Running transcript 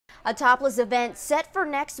A topless event set for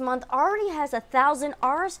next month already has 1,000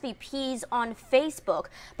 RSVPs on Facebook,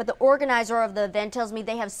 but the organizer of the event tells me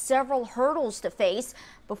they have several hurdles to face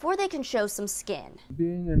before they can show some skin.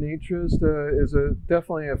 Being a naturist is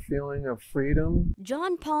definitely a feeling of freedom.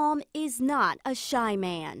 John Palm is not a shy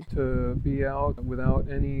man. To be out without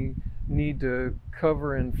any need to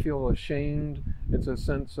cover and feel ashamed, it's a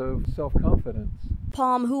sense of self-confidence.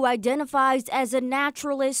 Palm, who identifies as a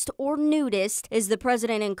naturalist or nudist, is the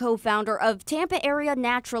president and co-founder of Tampa Area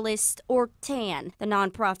Naturalist, or TAN. The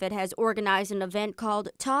nonprofit has organized an event called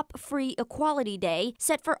Top Free Equality Day,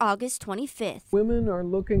 set for August 25th. Women are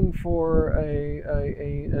looking for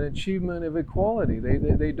an achievement of equality.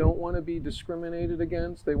 They don't want to be discriminated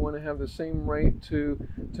against. They want to have the same right to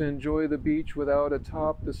enjoy the beach without a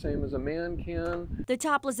top, the same as a man can. The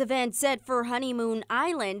topless event set for Honeymoon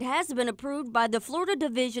Island has been approved by the Florida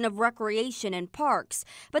Division of Recreation and Parks,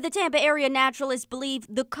 but the Tampa area naturalists believe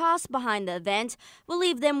the cost behind the event will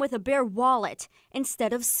leave them with a bare wallet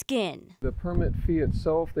instead of skin. The permit fee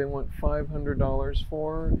itself, they want $500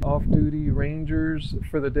 for. Off-duty rangers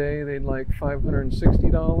for the day, they'd like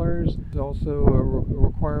 $560. There's also a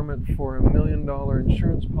requirement for $1 million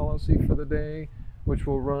insurance policy for the day, which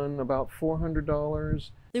will run about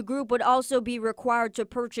 $400. The group would also be required to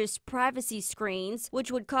purchase privacy screens,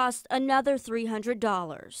 which would cost another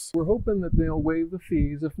 $300. We're hoping that they'll waive the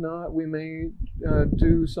fees. If not, we may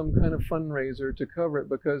do some kind of fundraiser to cover it,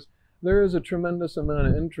 because there is a tremendous amount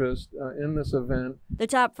of interest in this event. The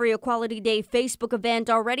Top Free Equality Day Facebook event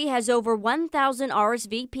already has over 1,000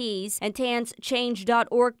 RSVPs, and TAN's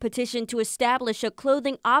Change.org petition to establish a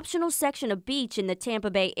clothing optional section of beach in the Tampa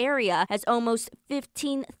Bay area has almost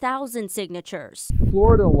 15,000 signatures.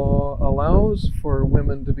 Florida law allows for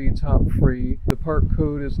women to be top free. The park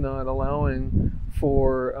code is not allowing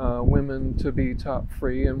for women to be top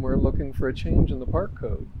free, and we're looking for a change in the park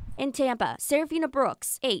code. In Tampa, Serafina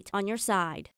Brooks, 8 on your side.